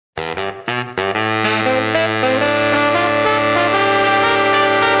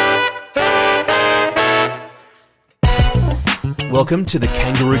Welcome to the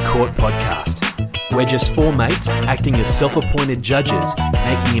Kangaroo Court podcast. We're just four mates acting as self-appointed judges,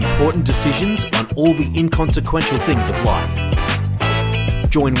 making important decisions on all the inconsequential things of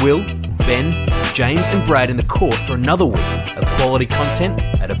life. Join Will, Ben, James and Brad in the court for another week of quality content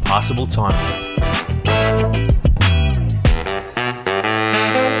at a passable time limit.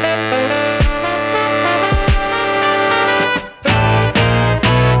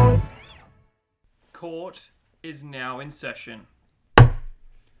 Court is now in session.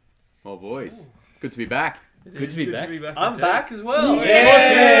 Well, boys, good to be back. Good to be back. I'm back as well.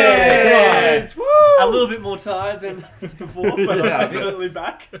 Yes! Woo! A little bit more tired than before, but I'm definitely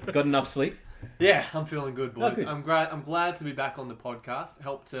back. Got enough sleep? Yeah, I'm feeling good, boys. Oh, good. I'm glad to be back on the podcast.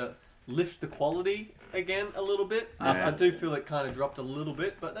 Help to lift the quality again a little bit. Yeah. I do feel it kind of dropped a little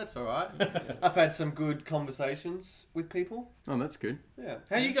bit, but that's all right. I've had some good conversations with people. Oh, that's good. Yeah.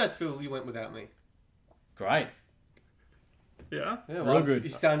 How you guys feel you went without me? Great. Yeah. Yeah, Real well, good. You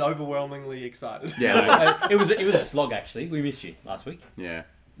sound overwhelmingly excited. Yeah, It was a slog actually. We missed you last week. yeah.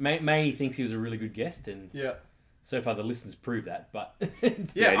 Manny thinks he was a really good guest, and Yeah. so far the listeners prove that. But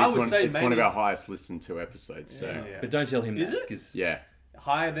Yeah, it I is would say it's one of our Manny's- highest listened to episodes. So Yeah. but don't tell him Is that it? because yeah,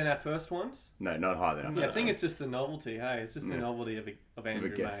 Higher than our first ones? no, not higher than. Yeah, I think it's just the novelty, hey? It's just the Yeah. novelty of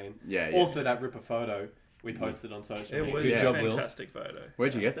Andrew guess. Main. Yeah, yeah. Also, that Ripper photo we posted on social It media. was Good a job, Will. fantastic photo.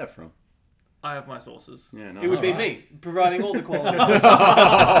 Where'd you get that from? I have my sources. Yeah, nice. It would be me, providing all the quality.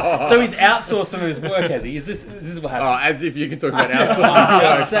 so he's outsourced some of his work, has he? Is this what Oh, happened? as if you can talk about I'm outsourcing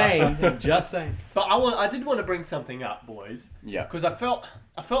just jokes. saying. Just saying. But I did want to bring something up, boys. Yeah. Because I felt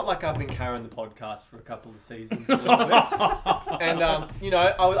like I've been carrying the podcast for a couple of seasons a little bit. And,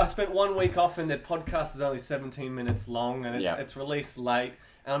 I spent 1 week off and the podcast is only 17 minutes long and it's released late.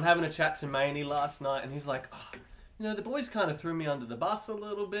 And I'm having a chat to Maney last night and he's like, the boys kind of threw me under the bus a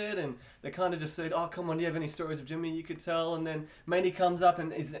little bit and they kind of just said, oh, come on, do you have any stories of Jimmy you could tell? And then Maney comes up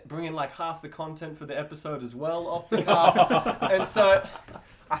and is bringing like half the content for the episode as well off the cuff. And so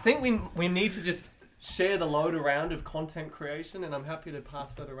I think we need to just share the load around of content creation, and I'm happy to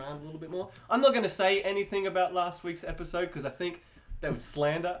pass that around a little bit more. I'm not going to say anything about last week's episode because I think that was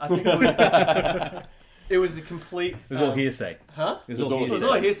slander. I think it was a complete... It was all hearsay. Huh? It was It was all all It was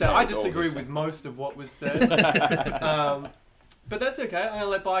hearsay. all hearsay. Yeah, it I was all disagree hearsay. with most of what was said. But that's okay. I'm going to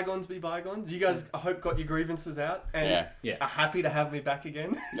let bygones be bygones. You guys, I hope, got your grievances out and Yeah. are happy to have me back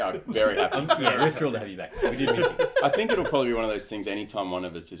again. No, very happy. Yeah, we're thrilled to have you back. We did miss you. I think it'll probably be one of those things. Anytime one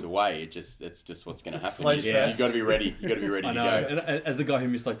of us is away, it's just what's going to happen. Sludge You fest. got to be ready. You got to be ready I to know. go. And as the guy who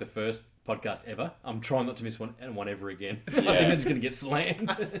missed like the first podcast ever, I'm trying not to miss one ever again. I think Yeah. I'm just going to get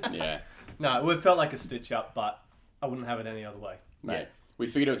slammed. Yeah, No, it felt like a stitch up, but I wouldn't have it any other way. mate. Yeah. We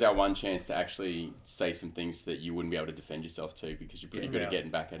figured it was our one chance to actually say some things that you wouldn't be able to defend yourself to because you're pretty good at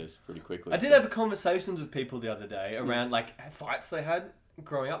getting back at us pretty quickly. I did have conversations with people the other day around like fights they had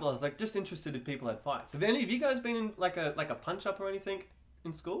growing up. I was like just interested if people had fights. Have any of you guys been in like a punch up or anything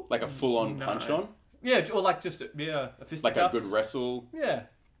in school? like a full-on No. punch on, Yeah, or like just a fisticuffs. like a good wrestle. Yeah,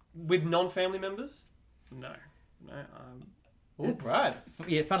 with non-family members. No. Oh, Brad,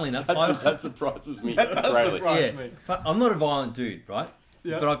 Yeah, funnily enough, That surprises me. that does greatly. surprise yeah, me. I'm not a violent dude, right?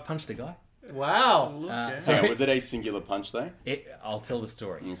 Yeah. But I punched a guy. Wow. Look Uh, at so- Hang on, was it a singular punch though? I'll tell the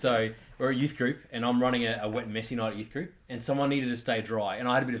story. Okay. So we're a youth group, and I'm running a wet and messy night at youth group, and someone needed to stay dry, and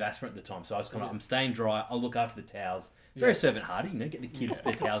I had a bit of asthma at the time, so I was kind of, I'm staying dry. I'll look after the towels. Very servant hardy, get the kids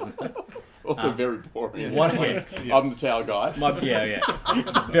their towels and stuff. Also very boring. One I'm the towel guy.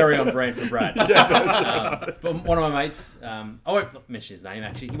 very on brand for Brad. But one of my mates, I won't mention his name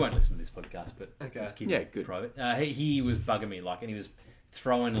actually. He won't listen to this podcast, but Okay. just keep Yeah, it good. private. He was bugging me and he was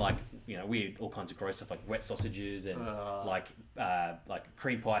throwing weird all kinds of gross stuff like wet sausages and like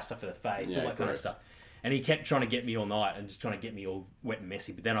cream pie stuff for the face, Yeah, all that kind of gross. stuff. And he kept trying to get me all night and just trying to get me all wet and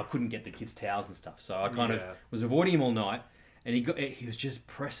messy. But then I couldn't get the kids' towels and stuff, so I kind of was avoiding him all night. And he was just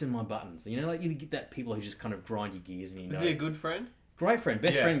pressing my buttons. You get that people who just kind of grind your gears and Was he a good friend? great friend,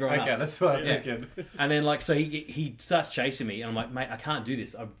 best friend growing up. Okay, that's what I'm Yeah. thinking. And then so he starts chasing me, and I'm like, mate, I can't do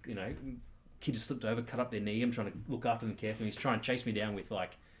this. Kid just slipped over, cut up their knee. I'm trying to look after them carefully. He's trying to chase me down with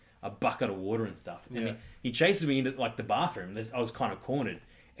like a bucket of water and stuff. And Yeah. he chases me into like the bathroom. I was kind of cornered,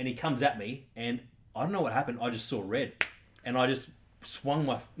 and he comes at me, and I don't know what happened. I just saw red, and I just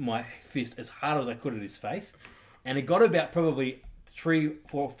swung my fist as hard as I could at his face, and it got about probably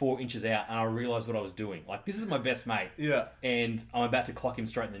 4 inches out, and I realised what I was doing. Like, this is my best mate. Yeah. And I'm about to clock him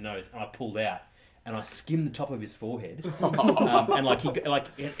straight in the nose, and I pulled out, and I skimmed the top of his forehead,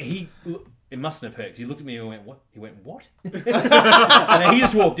 and he it mustn't have hurt because he looked at me and went, "What?" He went, "What?" And then he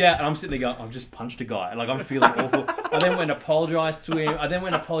just walked out, and I'm sitting there going, "I've just punched a guy." Like, I'm feeling awful. I then went and apologised to him. I then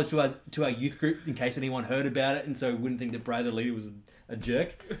went and apologised to our youth group in case anyone heard about it, and so we wouldn't think that Brad the leader was a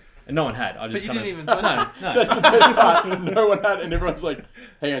jerk. And no one had. I just But you didn't even no. That's the best part. No one had, and everyone's like,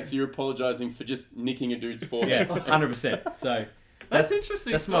 "Hang on, so you're apologising for just nicking a dude's forehead?" Yeah, 100%. So That's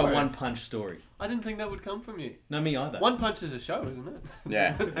interesting. that's story. my one punch story. I didn't think that would come from you. No, me either. One punch is a show, isn't it?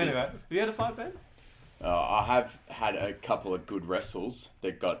 Yeah. Anyway, have you had a fight, Ben? I have had a couple of good wrestles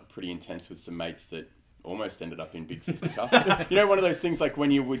that got pretty intense with some mates that almost ended up in big fisticuffs. You know, one of those things like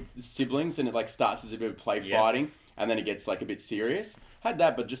when you're with siblings and it like starts as a bit of play fighting and then it gets like a bit serious. Had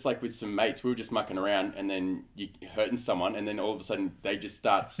that, but just like with some mates, we were just mucking around and then you hurting someone and then all of a sudden they just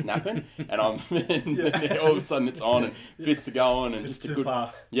start snapping and then all of a sudden it's on and fists are going and It's just a too good...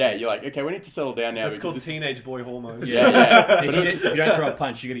 far. Yeah, you're like, okay, we need to settle down now. It's called this teenage boy hormones. Yeah. If you don't throw a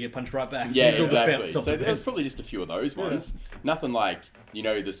punch, you're going to get punched right back. Yeah, It's all exactly. defense, So self-defense. there's probably just a few of those ones. Nothing like, you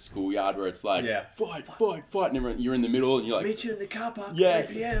know, the schoolyard where it's like, fight, and everyone, you're in the middle and you're like... Meet you in the car park, Yeah,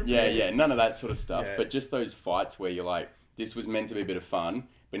 3 p.m. yeah, none of that sort of stuff. Yeah. But just those fights where you're like, this was meant to be a bit of fun,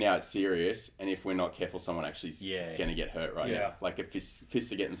 but now it's serious, and if we're not careful, someone actually is going to get hurt right now. Like,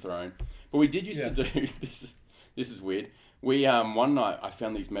 fists are getting thrown. But we did used to do... This is weird. We, one night, I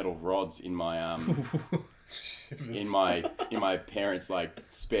found these metal rods in my... in my parents' like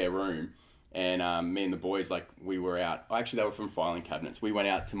spare room, and me and the boys, like, we were out. Actually, they were from filing cabinets. We went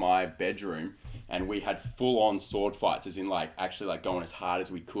out to my bedroom and we had full-on sword fights, as in like actually like going as hard as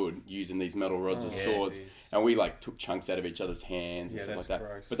we could using these metal rods as swords, and we like took chunks out of each other's hands and stuff like that.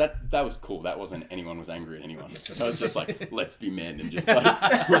 Gross. But that was cool. That wasn't anyone was angry at anyone. That was just like, let's be men, and just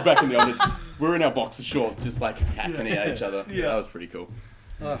like we're back in the office. We're in our boxer shorts, just like hacking at each other. Yeah, that was pretty cool.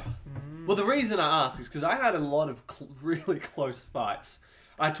 Well, the reason I ask is because I had a lot of really close fights.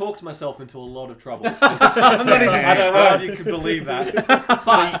 I talked myself into a lot of trouble. I don't know if you could believe that.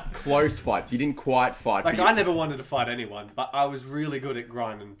 But, Close fights. You didn't quite fight. like, but I never wanted to fight anyone, but I was really good at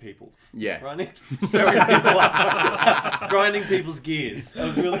grinding people. Yeah. Stirring people up. Grinding people's gears. I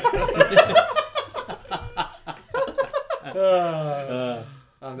was really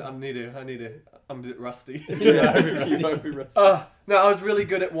I'm a bit rusty. No, I was really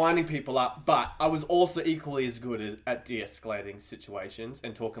good at winding people up, but I was also equally as good at de-escalating situations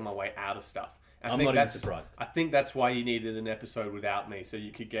and talking my way out of stuff. I'm not even surprised. I think that's why you needed an episode without me, so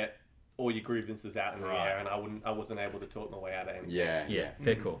you could get all your grievances out in the air, and I wasn't able to talk my way out of anything. Yeah.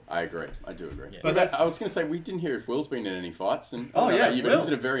 Fair call. I agree. I do agree. Yeah. But I was going to say, we didn't hear if Will's been in any fights. And Oh, yeah, you, but Will. he's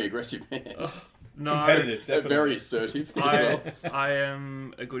a very aggressive man. No, Competitive, definitely. Very assertive as well. I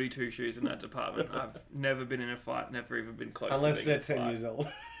am a goody two shoes in that department. I've never been in a fight, never even been close Unless to they're being in 10 a years old.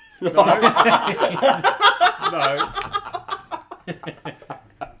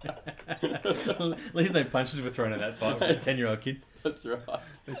 At least no punches were thrown in that fight with a 10-year-old kid. That's right.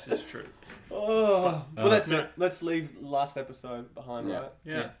 This is true. Well, that's it. Let's leave last episode behind, Yeah. right?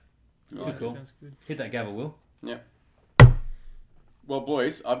 Yeah. Cool, cool. Sounds good. Hit that gavel, Will. Yeah. Well,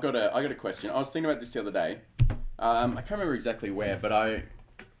 boys, I got a question. I was thinking about this the other day. I can't remember exactly where, but I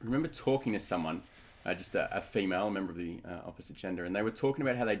remember talking to someone, just a female, a member of the opposite gender, and they were talking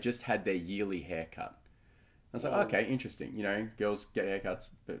about how they just had their yearly haircut. I was like, okay, interesting. You know, girls get haircuts,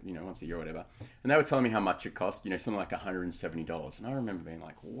 but, you know, once a year or whatever. And they were telling me how much it cost, you know, something like $170. And I remember being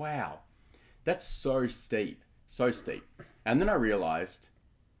like, wow, that's so steep. So steep. And then I realized,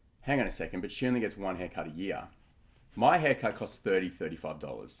 hang on a second, but she only gets one haircut a year. My haircut costs $30,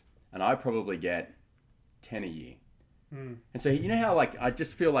 $35. And I probably get 10 a year. And so, you know how, like, I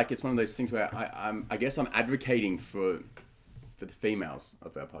just feel like it's one of those things where I guess I'm advocating for the females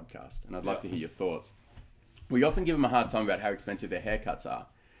of our podcast. And I'd love to hear your thoughts. We often give them a hard time about how expensive their haircuts are.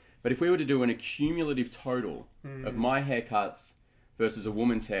 But if we were to do an accumulative total of my haircuts versus a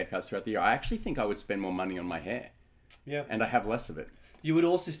woman's haircuts throughout the year, I actually think I would spend more money on my hair. Yeah. And I have less of it. You would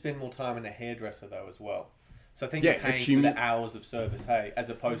also spend more time in a hairdresser, though, as well. So I think you're paying for the hours of service, hey, as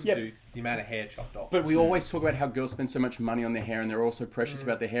opposed to the amount of hair chopped off. But we always talk about how girls spend so much money on their hair and they're also precious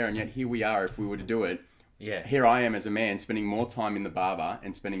about their hair. And yet here we are, if we were to do it, here I am as a man spending more time in the barber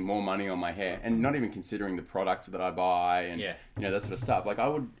and spending more money on my hair and not even considering the product that I buy and you know, that sort of stuff. Like, I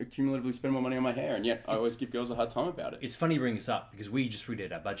would accumulatively spend more money on my hair, and yet I always give girls a hard time about it. It's funny you bring this up because we just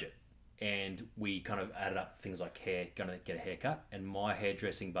redid our budget and we kind of added up things like hair, gonna get a haircut, and my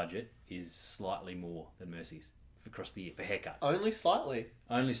hairdressing budget is slightly more than Mercy's across the year for haircuts. Only slightly.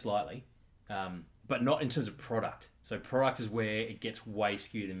 Only slightly. But not in terms of product. So product is where it gets way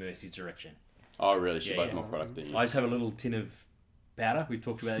skewed in Mercy's direction. Oh, really? She buys more product than you. I just have a little tin of powder. We've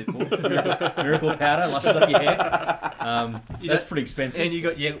talked about it before. Miracle powder, lushes up your hair. That's pretty expensive. And you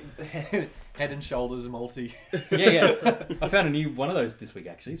got Head and Shoulders multi. Yeah. I found a new one of those this week,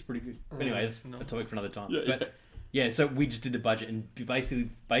 actually. It's pretty good. But anyway, that's nice. a topic for another time. Yeah, But yeah, so we just did the budget, and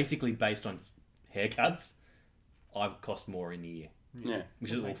basically based on haircuts, I've cost more in the year, Yeah.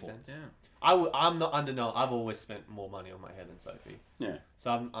 which is Makes awful. sense. Yeah. I'm not under no. I've always spent more money on my hair than Sophie. Yeah.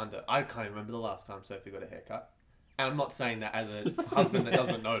 So I'm under. I can't even remember the last time Sophie got a haircut. And I'm not saying that as a husband that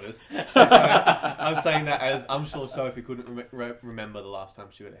doesn't notice. I'm saying that as I'm sure Sophie couldn't remember the last time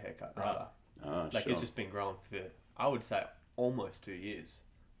she got a haircut. Right. Either. Oh, Like sure. it's just been growing for, I would say, almost 2 years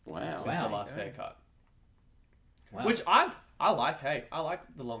Wow. since Wow. the last Okay. haircut. Wow. Which I like. Hey, I like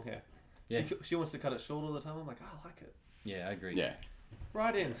the long hair. Yeah. She wants to cut it short all the time. I'm like, I like it. Yeah, I agree. Yeah.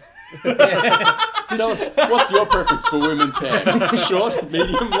 Right in. Tell us, what's your preference for women's hair? Short,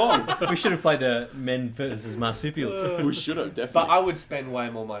 medium, long? We should have played the men versus marsupials. We should have, definitely. But I would spend way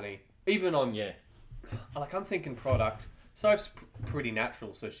more money, even on Yeah. like I'm thinking product. Soph's pretty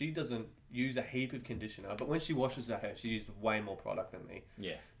natural, so she doesn't use a heap of conditioner. But when she washes her hair, she uses way more product than me.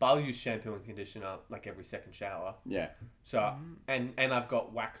 Yeah. But I'll use shampoo and conditioner like every second shower. Yeah. So and I've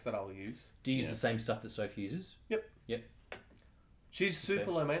got wax that I'll use. Do you use the same stuff that Sophie uses? Yep. Yep. She's super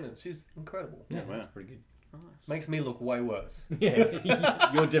Fair. low maintenance. She's incredible. Yeah, wow. that's pretty good. Nice. Makes me look way worse. Yeah,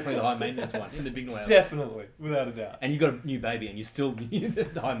 you're definitely the high maintenance one in the big way. Definitely, without a doubt. And you've got a new baby, and you're still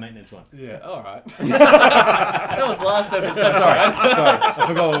the high maintenance one. Yeah. All right. That was last episode. Sorry, I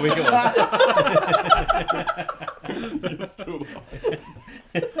forgot what week it was. You're still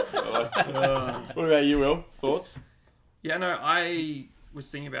What about you, Will? Thoughts? Yeah, no, I was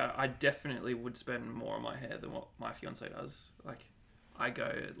thinking about it. I definitely would spend more on my hair than what my fiance does. Like, I go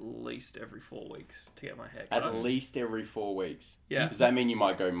at least every 4 weeks to get my hair cut. At least every 4 weeks. Yeah. Does that mean you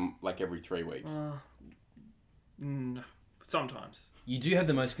might go like every 3 weeks? Sometimes. You do have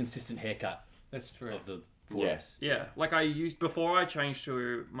the most consistent haircut That's true. of the four of us. Yeah, like I used before I changed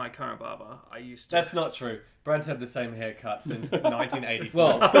to my current barber. I used to. That's not true. Brad's had the same haircut since 1984.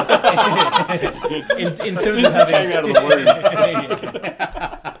 Well, in terms Since of it having, came out of the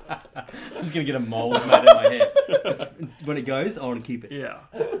I'm just gonna get a mold made in my hair. Just, when it goes, I want to keep it. Yeah.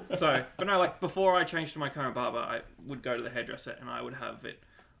 So, but no, like before I changed to my current barber, I would go to the hairdresser and I would have it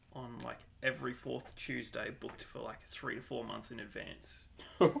on like every 4th Tuesday booked for like 3 to 4 months in advance.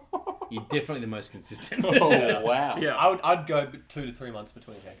 You're definitely the most consistent. Oh, wow. Yeah. I'd go 2 to 3 months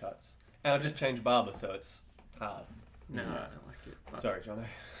between haircuts. And I'd just change barber, so it's hard. No, I don't like it. But Sorry, Jono.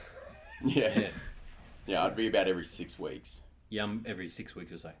 Yeah. Yeah. Yeah, I'd be about every 6 weeks. Yeah, I'm every 6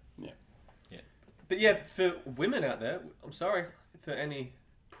 weeks or so. But yeah, for women out there, I'm sorry for any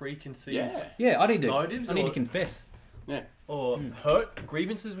preconceived Yeah. Yeah, I need Motives to or- confess. Yeah. or hurt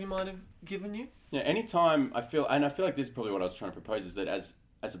grievances we might have given you. Yeah, anytime I feel like this is probably what I was trying to propose, is that as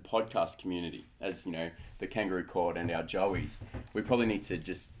a podcast community, as you know, the Kangaroo Court and our Joeys, we probably need to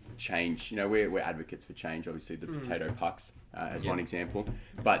just change. You know, we're advocates for change. Obviously, the potato pucks as one example,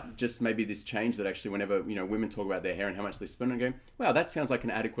 but just maybe this change that actually, whenever women talk about their hair and how much they spend, and go, wow, that sounds like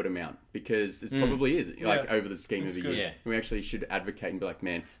an adequate amount, because it probably is like over the scheme of a good. year. Yeah. We actually should advocate and be like,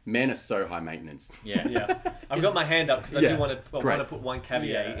 men are so high maintenance. Yeah. Yeah, I've got my hand up because I Yeah, do want to great. put one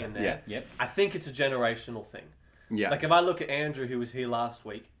caveat in there. Yeah. Yep. I think it's a generational thing. Yeah. Like if I look at Andrew, who was here last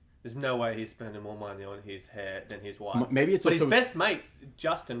week, there's no way he's spending more money on his hair than his wife. Maybe it's but also his best mate,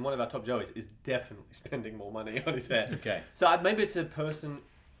 Justin, one of our top Joeys, is definitely spending more money on his hair. Okay. So maybe it's a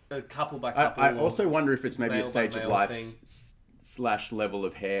couple by couple. I or also wonder if it's maybe a male by stage of male life thing. / level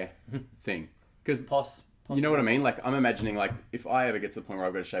of hair thing. Because Possible. you know what I mean? Like, I'm imagining, like, if I ever get to the point where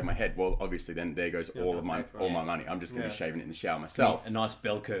I've got to shave my head, well, obviously then there goes all of my pay for it. my money. I'm just going to Yeah. be shaving it in the shower myself. A nice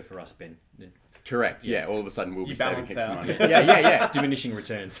bell curve for us, Ben. Correct. Yeah. All of a sudden we'll You be saving balance heaps of out. money. Yeah. Diminishing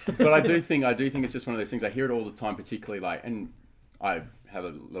returns. But I do think it's just one of those things. I hear it all the time, particularly like, and I have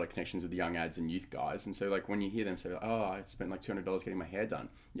a lot of connections with the young ads and youth guys, and so like when you hear them say, "Oh, I spent like $200 getting my hair done,"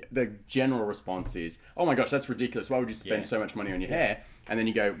 the general response is, "Oh my gosh, that's ridiculous! Why would you spend so much money on your hair?" And then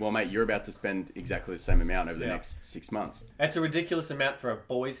you go, "Well, mate, you're about to spend exactly the same amount over the next 6 months." That's a ridiculous amount for a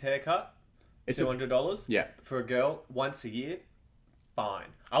boy's haircut. It's $200. Yeah. For a girl, once a year, fine.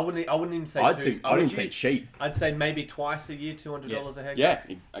 I wouldn't even say I two. didn't say cheap. I'd say maybe twice a year, $200 a haircut. Yeah,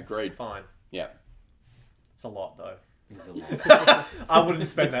 agreed. Fine. Yeah. It's a lot though. There's a lot. I wouldn't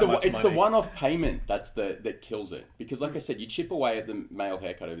spend It's that the much it's money. the one-off payment that kills it, because like I said, you chip away at the male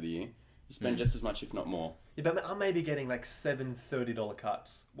haircut over the year, you spend just as much if not more. Yeah, but I'm maybe getting like 7 $30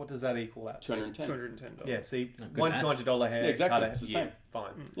 cuts. What does that equal out to? $210. $210. Yeah, see, good one maths. $200 hair exactly. cut a It's the year. same.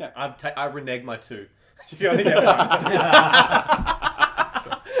 Fine. Yeah. I've reneged my 2. You only get one.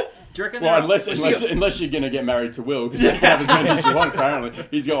 Do you reckon Well, that- unless you're gonna get married to Will, because you can have as many as you want. Apparently,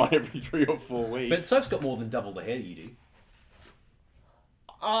 he's got one every 3 or 4 weeks. But Soph's got more than double the hair you do.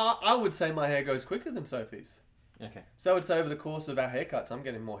 I would say my hair goes quicker than Sophie's. Okay. So I would say over the course of our haircuts, I'm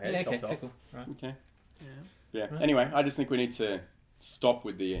getting more hair Yeah, chopped okay, off. cool. Right. Okay. Yeah. Yeah. Right. Anyway, I just think we need to stop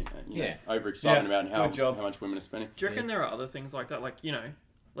with the overexcitement about good job. how much women are spending. Do you reckon there are other things like that? Like, you know,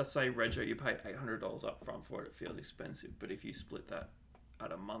 let's say Rego, you pay $800 up front for it. It feels expensive. But if you split that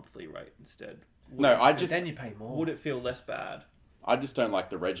at a monthly rate instead, Then you pay more. would it feel less bad? I just don't like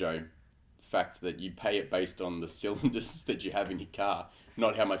the Rego fact that you pay it based on the cylinders that you have in your car,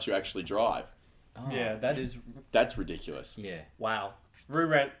 not how much you actually drive. Oh. Yeah, that is... That's ridiculous. Yeah. Wow. Rue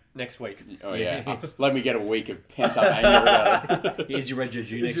rent next week. Oh yeah. Let me get a week of pent up anger about it. Here's your Rego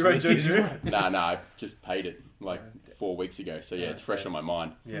due next Is your week. Rego due? No, I just paid it like 4 weeks ago. So yeah, it's fresh on my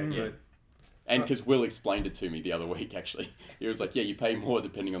mind. Yeah, good. And because Will explained it to me the other week, actually. He was like, yeah, you pay more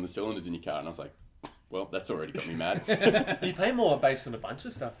depending on the cylinders in your car. And I was like, well, that's already got me mad. You pay more based on a bunch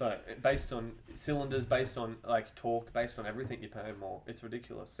of stuff, though. Based on cylinders, based on, like, torque, based on everything, you pay more. It's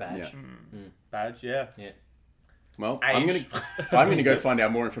ridiculous. Badge. Yeah. Badge, yeah. Yeah. Well, Age. I'm gonna go find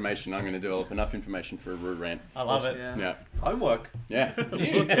out more information. I'm gonna develop enough information for a Rue rant. I love it. Yeah. Yeah. Homework. Yeah.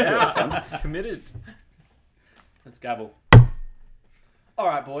 That's fun. Committed. Let's gavel. All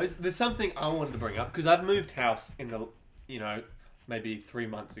right, boys. There's something I wanted to bring up because I've moved house in the, maybe 3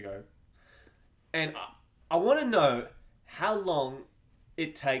 months ago, and I want to know how long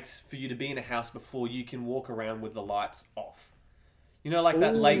it takes for you to be in a house before you can walk around with the lights off. You know, like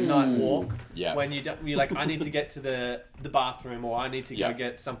that late night walk Yeah. when you're like, I need to get to the bathroom or I need to go Yeah.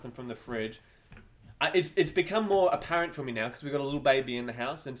 get something from the fridge. It's become more apparent for me now because we've got a little baby in the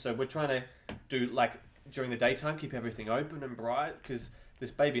house, and so we're trying to do, like, during the daytime, keep everything open and bright because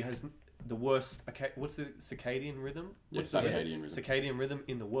this baby has the worst. What's the circadian rhythm? Yeah, What's the circadian rhythm. circadian rhythm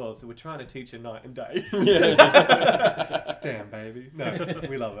in the world. So we're trying to teach her night and day. Damn, baby. No,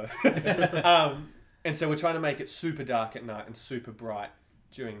 we love her. And so we're trying to make it super dark at night and super bright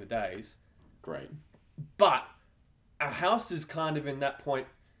during the days. Great. But our house is kind of in that point.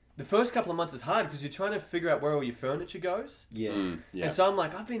 The first couple of months is hard because you're trying to figure out where all your furniture goes. Yeah. Yeah. And so I'm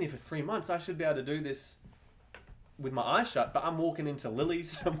like, I've been here for 3 months. I should be able to do this with my eyes shut. But I'm walking into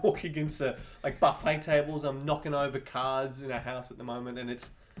Lily's. I'm walking into, like, buffet tables. I'm knocking over cards in our house at the moment. And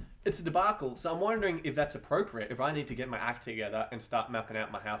it's a debacle. So I'm wondering if that's appropriate, if I need to get my act together and start mapping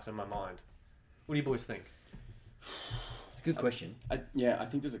out my house in my mind. What do you boys think? It's a good question. I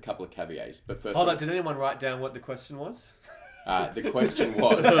think there's a couple of caveats. But first, Hold on, did anyone write down what the question was? the question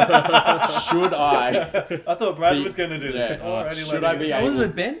was, should I? I thought Brad was going to do this. Yeah. Already Should I be able? Wasn't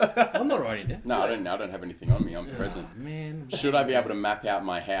it Ben? I'm not writing down. No, I don't have anything on me. I'm present. Oh, man. Should I be able to map out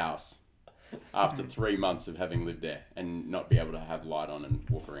my house after 3 months of having lived there and not be able to have light on and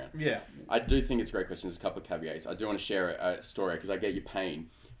walk around? Yeah. I do think it's a great question. There's a couple of caveats. I do want to share a story because I get your pain.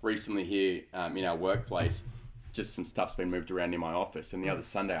 Recently here in our workplace, just some stuff's been moved around in my office. And the other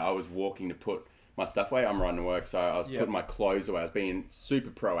Sunday, I was walking to put my stuff away. I'm riding to work, so I was putting my clothes away. I was being super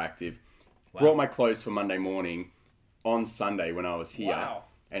proactive. Wow. Brought my clothes for Monday morning on Sunday when I was here. Wow.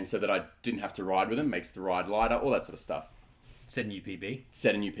 And so that I didn't have to ride with them, makes the ride lighter, all that sort of stuff. Set a new PB.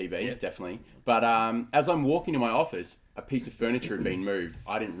 Set a new PB, definitely. But as I'm walking to my office, a piece of furniture had been moved.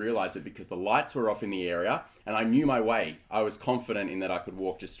 I didn't realise it because the lights were off in the area and I knew my way. I was confident in that I could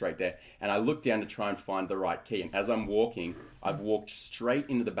walk just straight there. And I looked down to try and find the right key. And as I'm walking, I've walked straight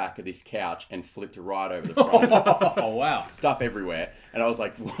into the back of this couch and flipped right over the front. Oh, wow. Stuff everywhere. And I was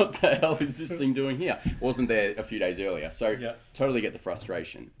like, what the hell is this thing doing here? Wasn't there a few days earlier. So totally get the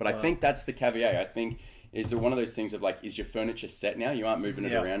frustration. But I think that's the caveat. I think... Is it one of those things of like, is your furniture set now? You aren't moving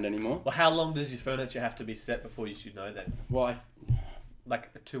it around anymore? Well, how long does your furniture have to be set before you should know that? Well,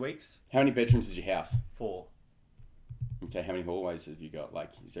 Like 2 weeks? how many bedrooms is your house? 4. Okay, how many hallways have you got? Like,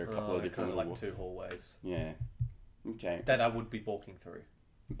 is there a couple of different... kind of like 2 hallways Yeah. Okay. that I would be walking through.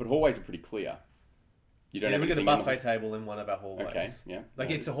 But hallways are pretty clear. You don't have we got a anything in the- buffet table in one of our hallways. Okay, yeah. Like,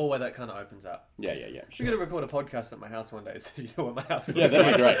 it's a hallway that kind of opens up. Yeah, We're sure. going to record a podcast at my house one day so you know what my house Yeah, looks that'd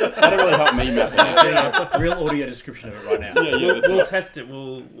like. be great. That'd really help me map it out. Real audio description of it right now. We'll test it.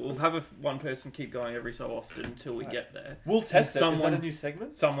 We'll have one person keep going every so often until we get there. We'll test it. Is that Someone- a new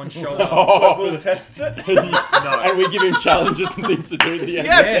segment? Someone show up. We'll test it. And we give him challenges and things to do at the end.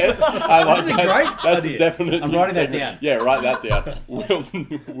 Yes! I like This is a that. great That's idea. definitely. I'm writing that down. Yeah, write that down.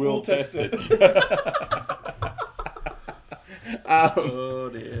 We'll test it. Oh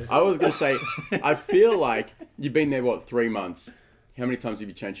dear. I was going to say, I feel like you've been there, 3 months? How many times have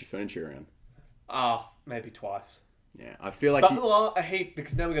you changed your furniture around? Maybe twice. Yeah, I feel like... But a heap,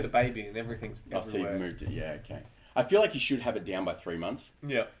 because now we've got a baby and everything's I see everywhere. you've moved it. Yeah, okay. I feel like you should have it down by 3 months.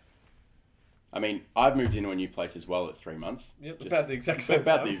 Yeah. I mean, I've moved into a new place as well at 3 months. Yep, Just about the exact same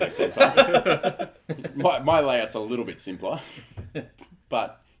About time. the exact same time. my layout's a little bit simpler.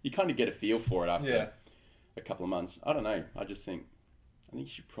 but you kind of get a feel for it after Yeah. a couple of months. I don't know. I think you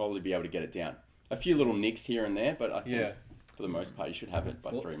should probably be able to get it down. A few little nicks here and there, but I think for the most part you should have it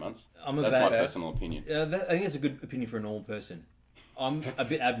by 3 months. That's my personal opinion. I think that's a good opinion for a normal person. I'm a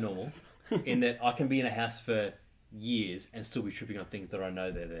bit abnormal in that I can be in a house for years and still be tripping on things that I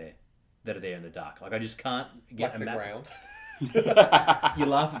know that are there in the dark. Like I just can't get Like the ground. You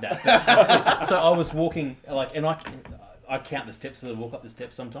laugh at that. So I was walking, and I count the steps as I walk up the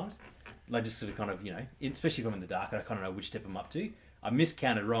steps sometimes. Like just sort of kind of, especially if I'm in the dark, I kind of know which step I'm up to. I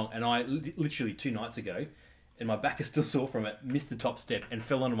miscounted wrong, and I literally 2 nights ago, and my back is still sore from it, missed the top step and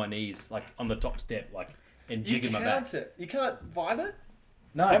fell onto my knees, like on the top step, and jiggered my back. You can't vibe it?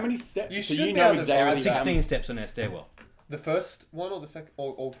 No. How many steps? You so should you be know able to exactly. 16 steps on our stairwell. The first one or the second,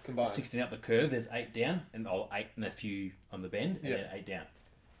 or all combined? 16 up the curve, there's 8 down, and 8 and a few on the bend, and then 8 down.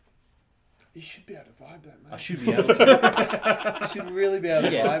 You should be able to vibe that, man. I should be able to. You should really be able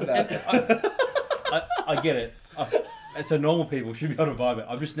to vibe that. I get it. So normal people should be able to vibe it.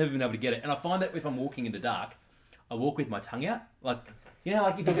 I've just never been able to get it. And I find that if I'm walking in the dark, I walk with my tongue out. Like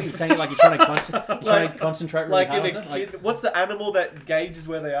if you put your tongue out, like you're trying to concentrate really hard. Like in a kid, what's the animal that gauges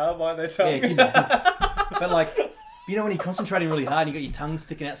where they are by their tongue? Yeah, kid does. But when you're concentrating really hard and you got your tongue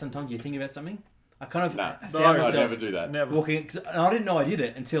sticking out sometimes, you're thinking about something. I kind of found I'd myself never do that. Never. walking, and I didn't know I did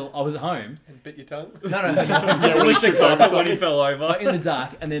it until I was at home. And bit your tongue? No. Yeah, when you tripped over When something. he fell over. Like in the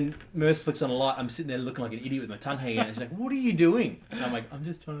dark, and then Merce flicks on a light. I'm sitting there looking like an idiot with my tongue hanging out. And she's like, "What are you doing?" And I'm like, "I'm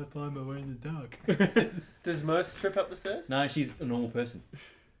just trying to find my way in the dark." Does Merce trip up the stairs? No, she's a normal person.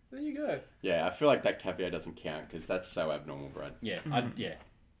 There you go. Yeah, I feel like that caveat doesn't count because that's so abnormal, Brad. Yeah,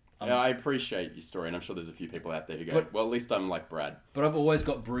 Yeah, I appreciate your story, and I'm sure there's a few people out there who go, But- well, at least I'm like Brad. But I've always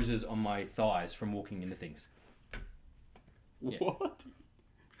got bruises on my thighs from walking into things. Yeah. What?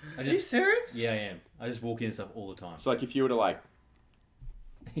 I Are you serious? Yeah, I am. I just walk into stuff all the time. So, like, if you were to, like,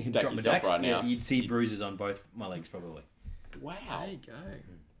 Drop my yourself dacks, right now. you'd see bruises on both my legs probably. wow. There you go.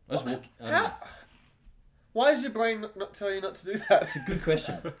 I just walk. How? Why does your brain not tell you not to do that? It's a good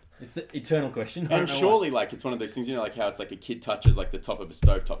question. It's the eternal question. I don't And know surely, like, it's one of those things, like how it's like a kid touches, like, the top of a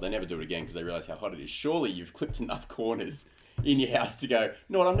stovetop. They never do it again because they realise how hot it is. Surely you've clipped enough corners in your house to go,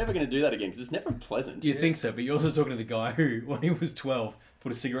 no, what, I'm never going to do that again because it's never pleasant. You think so, but you're also talking to the guy who, when he was 12,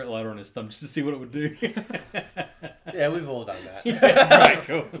 put a cigarette lighter on his thumb just to see what it would do. Yeah, we've all done that. Right,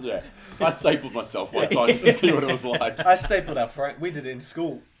 cool. Yeah. I stapled myself one time just to see what it was like. I stapled our frame. We did it in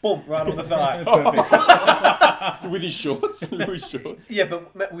school. Boom, right on the thigh. With his shorts? With his shorts? Yeah,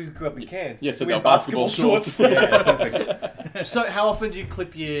 but we grew up in Cairns. Yeah, so we they're had basketball shorts. Yeah, perfect. So how often do you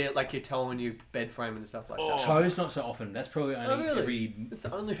clip your toe and your bed frame and stuff like that? Toes not so often. That's probably only really? every It's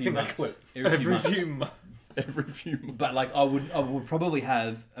the only few thing I months. clip. Every few months. months. Every few months. But I would probably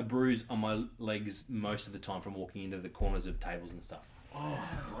have a bruise on my legs most of the time from walking into the corners of tables and stuff. Oh,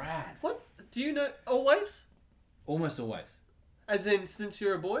 Brad. What? Do you know always? Almost always. As in, since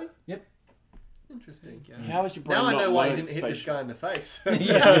you're a boy? Yep. Interesting. How was your brain Now I not know why you learnt didn't hit this spatial- guy in the face.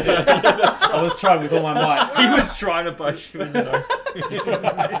 I was trying with all my might. He was trying to punch you in the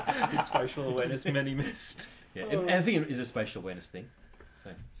nose. His spatial awareness meant he missed. Yeah, and I think it is a spatial awareness thing.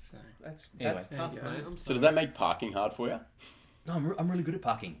 So, That's Anyway. tough, There you mate. go. I'm So sorry. does that make parking hard for you? No, I'm really good at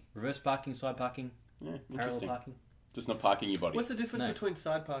parking. Reverse parking, side parking, Yeah, parallel interesting. parking. Just not parking your body. What's the difference No. between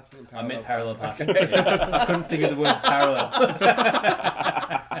side parking and I parallel? meant parallel parking. Yeah. I couldn't think of the word parallel.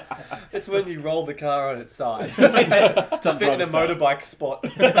 It's when you roll the car on its side. Stunt Fit in a driver style. motorbike spot.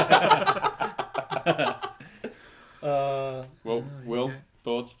 Well, Will,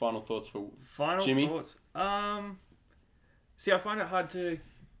 okay. final thoughts for final Jimmy? thoughts. See, I find it hard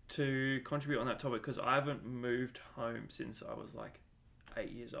to contribute on that topic because I haven't moved home since I was like 8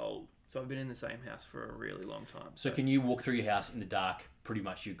 years old. So I've been in the same house for a really long time. So can you walk through your house in the dark? Pretty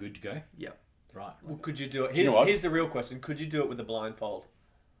much you're good to go. Yep. Right. Well, could you do it? you know what? Here's the real question. Could you do it with a blindfold?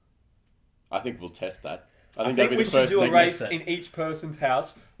 I think we'll test that. I that'd think be we the should first do a thing. race that. in each person's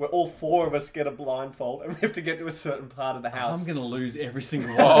house where all four of us get a blindfold and we have to get to a certain part of the house. I'm gonna lose every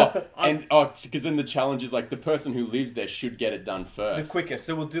single one. Because then the challenge is like the person who lives there should get it done the first. quickest.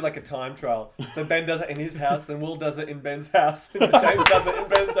 So we'll do like a time trial. So Ben does it in his house, then Will does it in Ben's house, and James does it in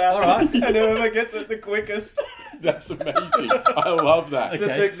Ben's house. All right. And whoever gets it the quickest. That's amazing. I love that.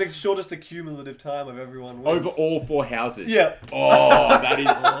 Okay. The shortest accumulative time of everyone wins. Over all 4 houses. Yeah. Oh, that is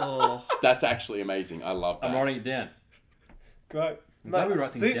Oh, that's actually amazing. I love that. I'm writing it down. Great. glad we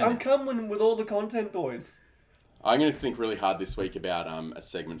write things See, down. I'm coming with all the content, boys. I'm going to think really hard this week about a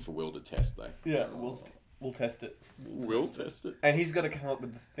segment for Will to test though. Yeah, we'll test it. Will test it? And he's got to come up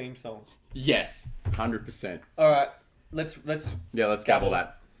with the theme song. Yes, 100%. All right, let's. Yeah, let's gavel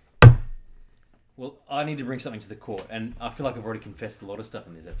that. Well, I need to bring something to the court, and I feel like I've already confessed a lot of stuff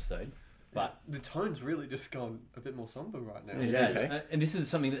in this episode. But the tone's really just gone a bit more somber right now. it has. And this is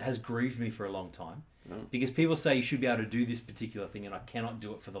something that has grieved me for a long time. Because people say you should be able to do this particular thing, and I cannot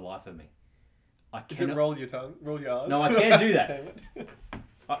do it for the life of me. Is it roll your tongue? Roll your eyes? No, I can't do that. Damn it.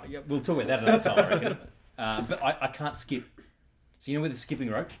 Yeah, we'll talk about that another time, I reckon. But I can't skip. So you know with the skipping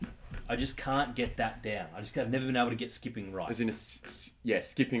rope, I just can't get that down. I've never been able to get skipping right. As in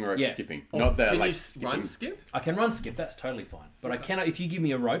skipping rope skipping. Oh, Not the can like you skipping. run skip? I can run skip, that's totally fine. But I cannot, if you give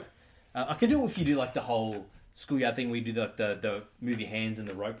me a rope, I can do it if you do like the whole schoolyard thing where you do the move your hands and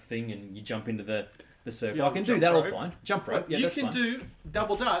the rope thing and you jump into the circle. Yeah, I can do jump that rope. all fine. Jump rope, yeah, You that's can fine. do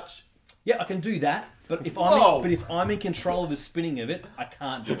double dutch. Yeah, I can do that. But if Whoa. I'm in control of the spinning of it, I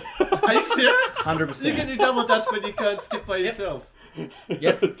can't do it. Are you serious? 100%. You can do double dutch, but you can't skip by yourself.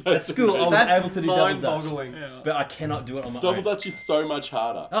 Yep. At school, I was That's able to do double dutch. mind-boggling. Yeah. But I cannot do it on my Double own. dutch is so much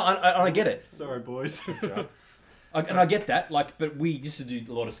harder. Oh, I get it. Sorry, boys. And I get that, but we used to do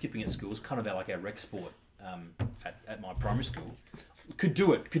a lot of skipping at schools, kind of like our rec sport at my primary school. Could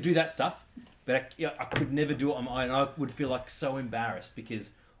do that stuff, but I could never do it on my own. I would feel like so embarrassed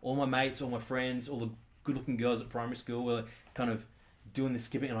because all my mates, all my friends, all the good-looking girls at primary school were kind of doing the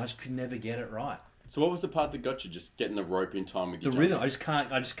skipping, and I just could never get it right. So what was the part that got you? Just getting the rope in time with The your rhythm,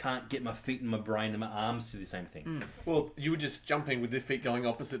 jumping? I just can't get my feet and my brain and my arms to do the same thing. Well, you were just jumping with your feet going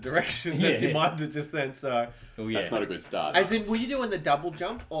opposite directions Yeah, as you yeah. minded just then, so... Oh yeah, That's not a good start. As in, were you doing the double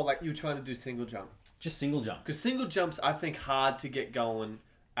jump, or like you were trying to do single jump? just single jump. Because single jumps, I think, hard to get going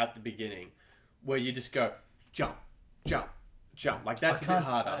at the beginning, where you just go jump, jump, jump. Like that's a bit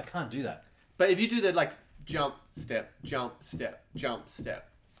harder. I can't do that. But if you do that, like jump, step, jump, step, jump, step.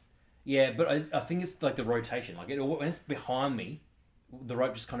 Yeah, but I think it's like the rotation. Like when it's behind me, the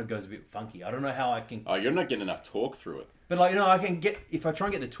rope just kind of goes a bit funky. I don't know how I can. Oh, you're not getting enough torque through it. But like I can get if I try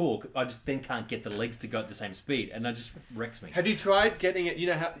and get the torque, I just then can't get the legs to go at the same speed, and that just wrecks me. Have you tried getting it? You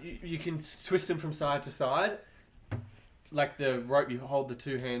know how you can twist them from side to side. Like the rope, you hold the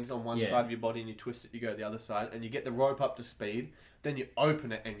two hands on one side of your body and you twist it, you go the other side, and you get the rope up to speed, then you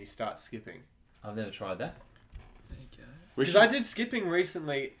open it and you start skipping. I've never tried that. There you go. Because I did skipping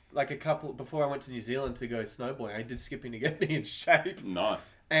recently, like before I went to New Zealand to go snowboarding, I did skipping to get me in shape.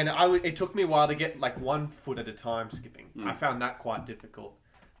 Nice. And it took me a while to get like 1 foot at a time skipping. I found that quite difficult.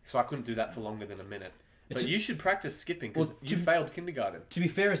 So I couldn't do that for longer than a minute. But you should practice skipping because you failed kindergarten. To be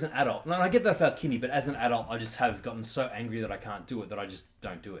fair, as an adult, and I get that I failed kindy, but as an adult, I just have gotten so angry that I can't do it that I just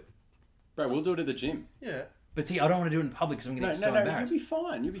don't do it. Bro, we'll do it at the gym. Yeah. But see, I don't want to do it in public because I'm going to get so embarrassed. You'll be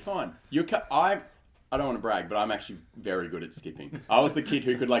fine. You'll be fine. I don't want to brag, but I'm actually very good at skipping. I was the kid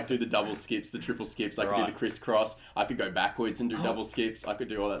who could like do the double skips, the triple skips. I could do the crisscross. I could go backwards and do double skips. I could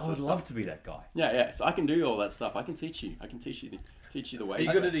do all that I sort would of love stuff. to be that guy. Yeah. So I can do all that stuff. I can teach you. I can teach you the way. Are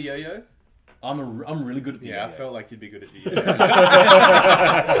you good at a yo-yo? I'm really good at the Yeah, I yo-yo. felt like you'd be good at the yo-yo.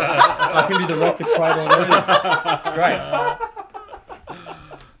 I can do the rock, the cradle, and everything. It's great.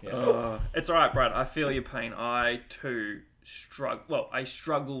 It's all right, Brad. I feel your pain. I too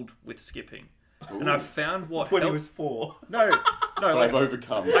struggled with skipping, and I found what when he helped. was 4. No, But like I've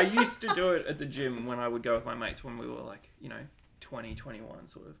overcome. I used to do it at the gym when I would go with my mates when we were like 20, 21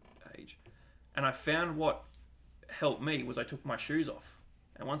 sort of age, and I found what helped me was I took my shoes off,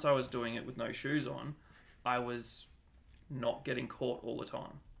 and once I was doing it with no shoes on, I was not getting caught all the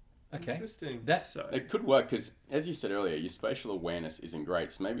time. Okay. Interesting. That's So It could work because, as you said earlier, your spatial awareness isn't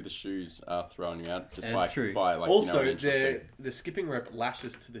great. So maybe the shoes are throwing you out just That's true. by like Also, an inch or two. the skipping rope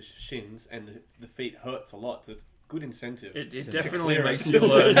lashes to the shins and the feet hurts a lot, so it's good incentive. it to definitely clear it. makes you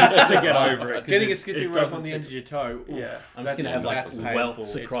learn to get over it. 'cause Getting a it skipping rope doesn't on the end of your toe, oof, Yeah. I'm just gonna have like that's painful. welts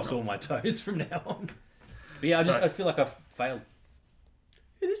It's across not- all my toes from now on. But yeah, So- I feel like I've failed.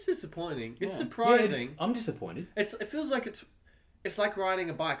 It is disappointing. It's Yeah. surprising. I'm disappointed. It feels like it's like riding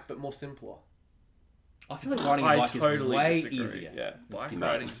a bike but more simpler. I feel like riding a I bike totally is way disagree. easier. Yeah, bike skipping.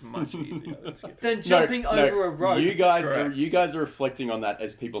 riding is much easier than skipping. Then jumping over a rope. You guys Correct. are reflecting on that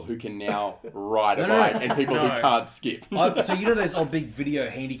as people who can now ride a No, no, bike no. and people who No. can't skip. So you know those old big video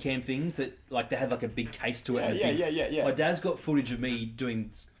handy cam things that like they had like a big case to it. and a big- Yeah. My dad's got footage of me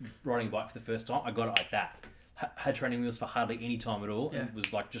riding a bike for the first time. I got it like that. Had training wheels for hardly any time at all, and Yeah.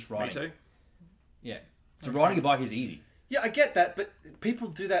 was like just Me riding. too. Yeah. So riding a bike is easy. Yeah, I get that, but people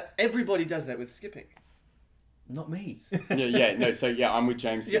do that. Everybody does that with skipping. Not me. I'm with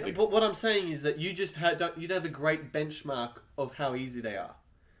James. Yeah, but what I'm saying is that you just you don't have a great benchmark of how easy they are.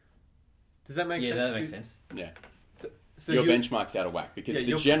 Does that make Yeah, sense? that makes sense. Yeah. So Your you- benchmark's out of whack because Yeah, the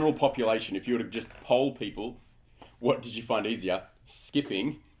you're- general population, if you were to just poll people, what did you find easier,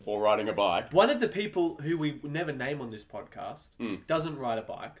 skipping or riding a bike? One of the people who we never name on this podcast doesn't ride a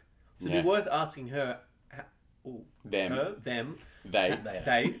bike, So it'd be worth asking her. Them. Them. They.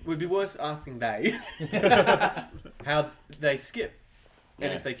 They would be worth asking they how they skip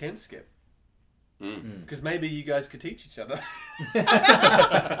and Yeah. if they can skip. Mm. Because maybe you guys could teach each other.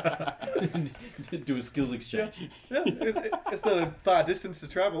 Do a skills exchange. Yeah, it's not a far distance to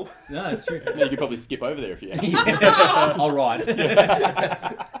travel. No, it's true. Yeah, you could probably skip over there if you. All right.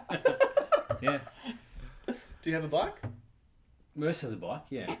 Yeah. Do you have a bike? Merce has a bike.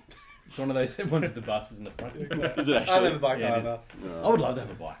 Yeah. It's one of those ones with the buses in the front. Is it I don't have a actually? bike Yeah, it is. either. I would love to have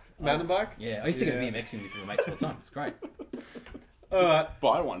a bike. Mountain bike? Yeah, I used to go Yeah. BMXing with my mates all the time. It's great. Alright,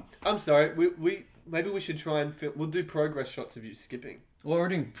 Buy one. I'm sorry. We maybe we should try and film. We'll do progress shots of you skipping. Well, we're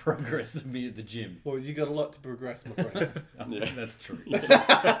doing progress of me at the gym. Well, you got a lot to progress, my friend. Yeah. That's true.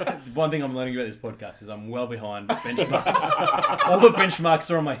 One thing I'm learning about this podcast is I'm well behind benchmarks. All the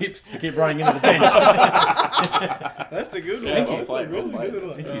benchmarks are on my hips to keep running into the bench. That's a good one. Yeah, well That's played, a really well played. good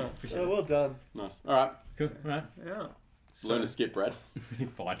one. Thank you. Appreciate Oh, well done. Nice. All right. Cool. Right. Yeah. Learn to skip, Brad.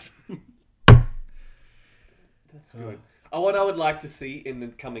 Fine. That's good. What I would like to see in the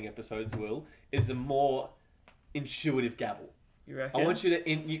coming episodes, Will, is a more intuitive gavel. You reckon? I want you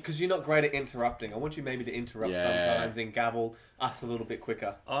to, because you're not great at interrupting. I want you maybe to interrupt Yeah. sometimes and gavel us a little bit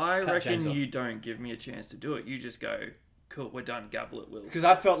quicker. I Cut reckon James off. you don't give me a chance to do it. You just go, cool, we're done. Gavel at will. Because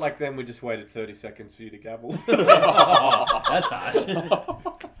I felt like then we just waited 30 seconds for you to gavel. Oh, that's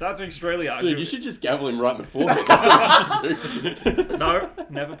harsh. That's extremely hard. Dude, you should just gavel him right in the forehead. That's what you should do. No,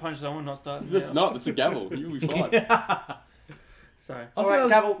 never punch someone, not starting. That's now. not. That's a gavel. You'll be fine. So, All right,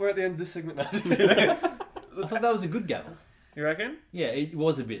 gavel. We're at the end of this segment now. I thought that was a good gavel. you reckon? Yeah, it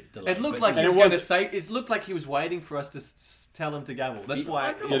was a bit delayed. It looked but- like he And was it going to was- say. It looked like he was waiting for us to tell him to gavel. That's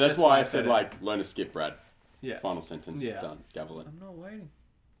why. Yeah, that's why I said said it. like learn to skip, Brad. Yeah. Final sentence. Yeah. Done. Gavel it. I'm not waiting.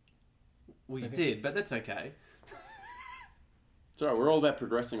 Well, you did, but that's okay. It's alright. We're all about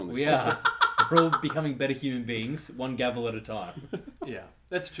progressing on this. We are. We're all becoming better human beings, one gavel at a time. Yeah,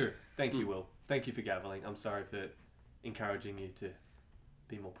 that's true. Thank you, Will. Thank you for gaveling. I'm sorry for encouraging you to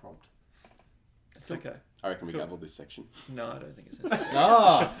be more prompt. It's okay. I reckon we gavel this section. No, I don't think it's necessary.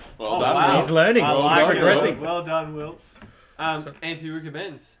 Oh, Well Oh, done. wow. he's learning. I He's like it, progressing. Will. Well done, Will.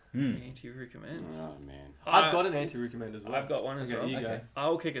 Anti-recommends. Anti-recommends. Oh man. I've got an anti-recommend as well. I've got one as Okay, well. you go. Okay.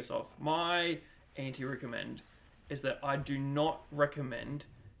 I'll kick us off. My anti-recommend is that I do not recommend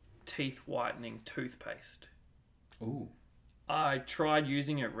teeth whitening toothpaste. Ooh. I tried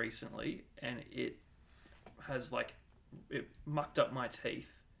using it recently and it has it mucked up my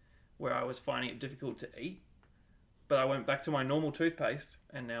teeth where I was finding it difficult to eat. But I went back to my normal toothpaste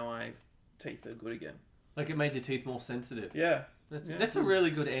and now my teeth are good again. Like it made your teeth more sensitive. Yeah. That's a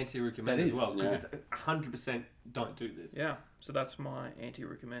really good anti-recommend That as is, well. Because yeah. it's 100% don't do this. Yeah. So that's my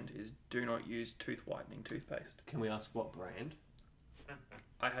anti-recommend is do not use tooth whitening toothpaste. Can we ask what brand?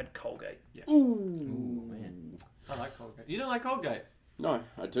 I had Colgate. Ooh, man. I like Colgate. You don't like Colgate? No,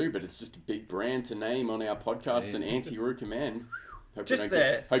 I do, but it's just a big brand to name on our podcast. It An is. anti-recommend. Hope Just you don't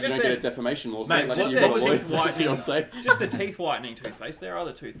there. Get, hope Just you don't there. get a defamation lawsuit Mate, like just you there. got a Teeth lawyer whitening. fiance. Just the teeth whitening toothpaste. There are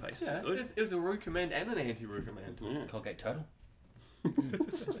other toothpastes. Yeah, Good. it was a recommend and an anti-recommend. Yeah. Colgate Total.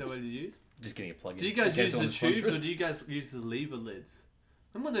 Is that what you use? Just getting a plug in. Do you guys in use case the someone's tubes or conscious. do you guys use the lever lids?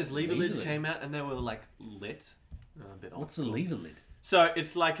 Remember when those lever Lever lids lid? came out and they were like lit? A bit old What's the school. lever lid? So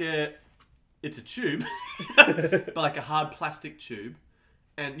it's like it's a tube, but like a hard plastic tube,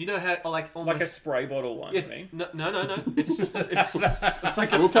 and you know how almost Like a spray bottle one, Yes, you mean? no. It's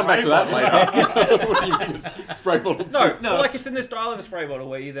like a We'll come back spray to that bottle. later. What do you mean? Spray bottle? No, No. like it's in the style of a spray bottle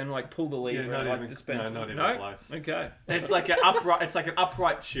where you then pull the lever not and even- dispense no, it. not even No? close. Okay. It's like an upright. It's like an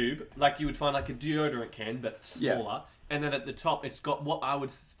upright tube, like you would find like a deodorant can, but smaller. And then at the top, it's got what I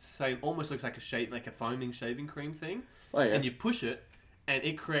would say almost looks like a foaming shaving cream thing. Oh, yeah. And you push it, and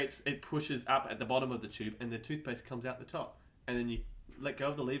it pushes up at the bottom of the tube, and the toothpaste comes out the top, and then you let go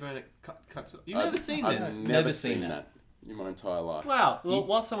of the lever, and it cuts it. You've never seen this? I've never Never seen seen that in my entire life. Wow. Well,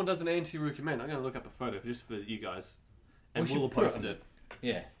 while someone does an anti-recommend, I'm going to look up a photo just for you guys, and We we'll should put post it it.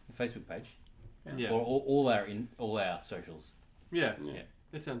 Yeah, the Facebook page. Yeah. Or all our socials. Yeah. Yeah.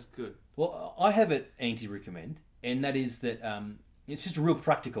 That sounds good. Well, I have an anti-recommend, and that is that it's just a real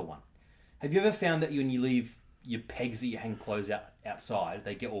practical one. Have you ever found that when you leave your pegs that you hang clothes outside,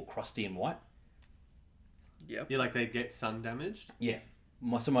 they get all crusty and white? Yep. Yeah, like they get sun damaged. Yeah.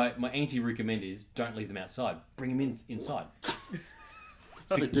 My anti-recommend is don't leave them outside. Bring them inside.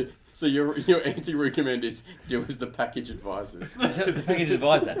 So your anti-recommend is do as the package advises. The package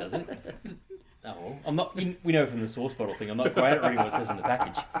advises that, does it? Oh, well, I'm not. We know from the sauce bottle thing, I'm not great at reading what it says in the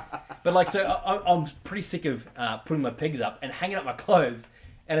package. But I'm pretty sick of putting my pegs up and hanging up my clothes,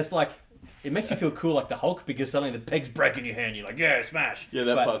 and it's like it makes you feel cool like the Hulk because suddenly the peg's breaking your hand. You're like, yeah, smash. Yeah,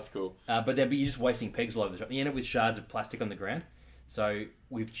 that But- part's cool. But then you're just wasting pegs all over the shop. You end up with shards of plastic on the ground. So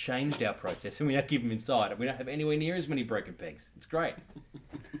we've changed our process and we now keep them inside. And we don't have anywhere near as many broken pegs. It's great.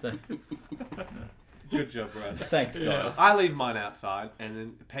 So Good job, Brad. thanks, guys. I leave mine outside, and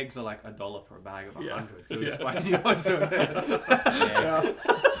then pegs are like $1 for a bag of 100. So it's like you know what's in there. Yeah.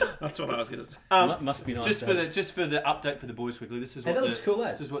 That's what I was going to say. Must be nice. Just to for have- the update for the boys quickly. This is Hey, what that looks cool,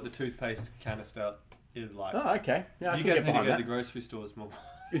 eh? this is what the toothpaste canister is like. Oh, okay. Yeah, I you can guys get need to behind go to that. the grocery stores more.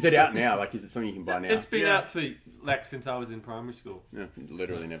 Is it out now? Like, is it something you can buy now? It's been Yeah. out for like since I was in primary school. Yeah,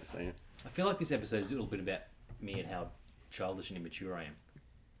 literally never seen it. I feel like this episode is a little bit about me and how childish and immature I am.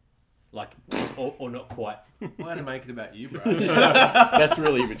 Like, or not quite. Why to make it about you, bro? That's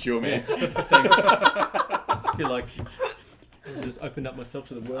really immature, man. I just feel like I just opened up myself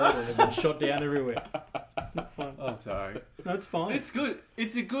to the world and I've been shot down everywhere. It's not fun. I'm sorry. No, it's fine. It's good.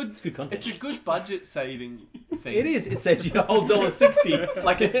 It's a good. good content. It's a good budget saving thing. It is. It saves you a whole $1.60.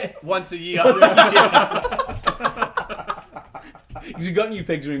 like once a year. Because we got new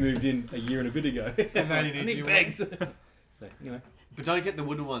pegs when we moved in a year and a bit ago. And now you I need need new pegs. So, anyway, But don't get the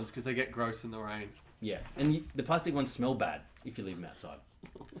wooden ones because they get gross in the rain. yeah. And the plastic ones smell bad if you leave them outside.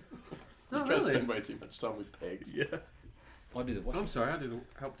 No, You guys spend way too much time with pegs. Yeah. I do the I'm washing. sorry, I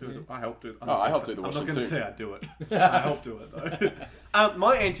help do it. I help do it. I help do the I'm washing not going to too. say I do it. I help do it though.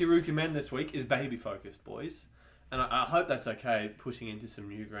 My anti-recommend this week is baby focused, boys, and I hope that's okay. Pushing into some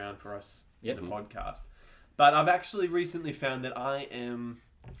new ground for us as a podcast, but I've actually recently found that I am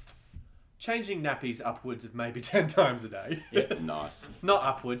changing nappies upwards of maybe 10 times a day. Nice. Not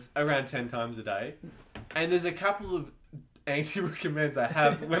upwards, around 10 times a day, and there's a couple of anti-recommends I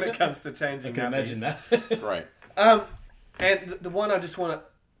have when it comes to changing I can nappies. imagine that. Great. And the one I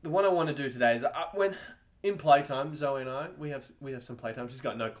want to do today is when in playtime, Zoe and I we have some playtime. She's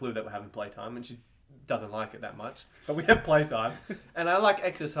got no clue that we're having playtime, and she doesn't like it that much. But we have playtime, and I like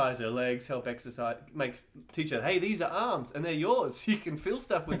exercise her legs, help exercise, teach her. Hey, these are arms, and they're yours. You can feel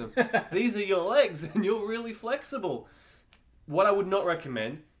stuff with them. These are your legs, and you're really flexible. What I would not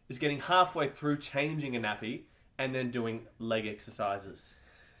recommend is getting halfway through changing a nappy and then doing leg exercises,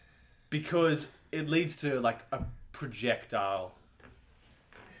 because it leads to like a projectile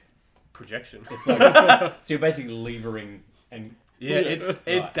projection. It's like, so you're basically levering and Yeah, it's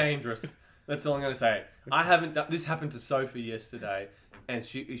Right. dangerous. That's all I'm gonna say. I haven't done this. Happened to Sophie yesterday, and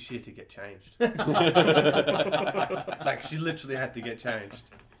she had to get changed. Like she literally had to get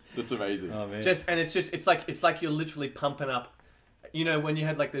changed. That's amazing. oh man. It's like you're literally pumping up. You know when you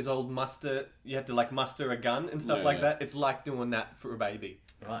had like those old muster, you had to like muster a gun and stuff Yeah, like yeah. that. It's like doing that for a baby,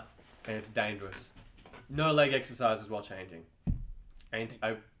 Right. and it's dangerous. No leg exercises while changing, and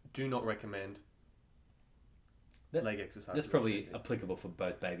I do not recommend That- leg exercises. That's while probably changing. applicable for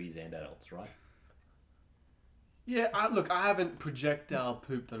both babies and adults, right? Yeah, I haven't projectile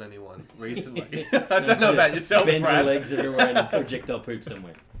pooped on anyone recently. I don't know about yourself, Bend Brad. your legs everywhere and projectile poop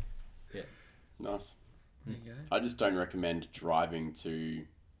somewhere. Nice. There you go. I just don't recommend driving to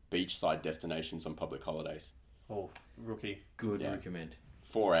beachside destinations on public holidays. Oh, rookie. Good Yeah. recommend.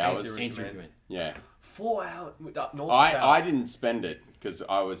 4 hours. Anti-recommend. Anti-recommend. Yeah. 4 hours up north. I didn't spend it because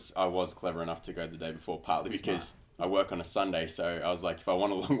I was clever enough to go the day before, partly Smart. because I work on a Sunday, so I was like, if I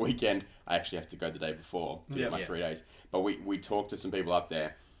want a long weekend, I actually have to go the day before to get my Yeah. 3 days. But we talked to some people up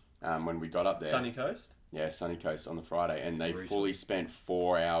there when we got up there. Sunny Coast. Yeah, Sunny Coast on the Friday, and they Brutal. fully spent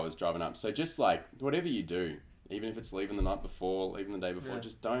 4 hours driving up. So just like whatever you do, even if it's leaving the night before, leaving the day before, Yeah.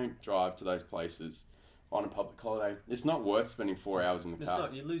 just don't drive to those places on a public holiday. It's not worth spending 4 hours in the It's car.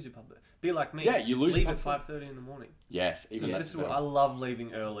 not. You lose your public. Be like me. Yeah, you lose Leave your at public. 5:30 in the morning. Yes, even Yeah, that's This is what better. I love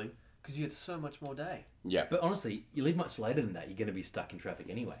leaving early because you get so much more day. Yeah, But honestly, you leave much later than that, you're going to be stuck in traffic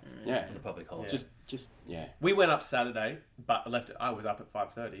anyway yeah. on a public holiday. Just yeah, We went up Saturday, but I was up at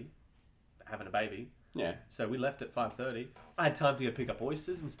 5:30, having a baby. yeah. So we left at 5:30. I had time to go pick up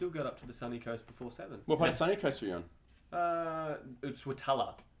oysters and still got up to the Sunny Coast before 7. What part of Sunny Coast were you on? It's Watala.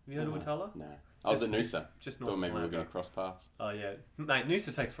 Have you heard of Watala? No, I was at Just- Noosa. Just north Thought of maybe we were Malambo. going to cross paths. Oh yeah, mate.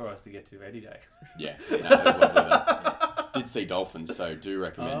 Noosa takes 4 hours to get to any day. Yeah, no, it was lovely though. Did see dolphins, so do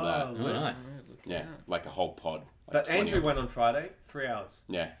recommend that. Oh, nice. Alright, look at Yeah, that. like a whole pod. Like But 20 Andrew of them. went on Friday, 3 hours.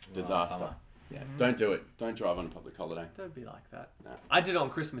 Yeah, disaster. bummer. Yeah, don't do it. Don't drive on a public holiday. Don't be like that. No. I did it on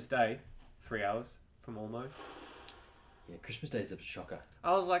Christmas Day, 3 hours from Ormo. Yeah, Christmas Day is a shocker.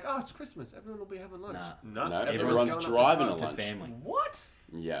 I was like, oh, it's Christmas. Everyone will be having lunch. Nah. No, everyone's everyone's going up driving the a To lunch. family. What?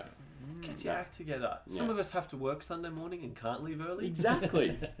 Yeah, Get your Yeah. act together. Some Yeah. of us have to work Sunday morning and can't leave early.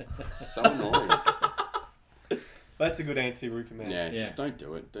 exactly. So annoying. That's a good anti-recommend. Yeah, Yeah. just don't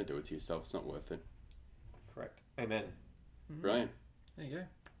do it. Don't do it to yourself. It's not worth it. Correct. Amen. Brilliant. There you go.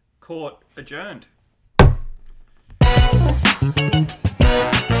 Court adjourned.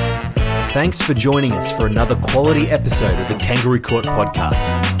 Thanks for joining us for another quality episode of the Kangaroo Court podcast.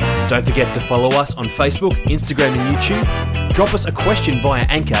 Don't forget to follow us on Facebook, Instagram and YouTube. Drop us a question via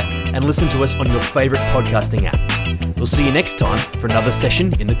Anchor and listen to us on your favourite podcasting app. We'll see you next time for another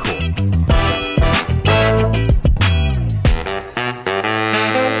session in the court.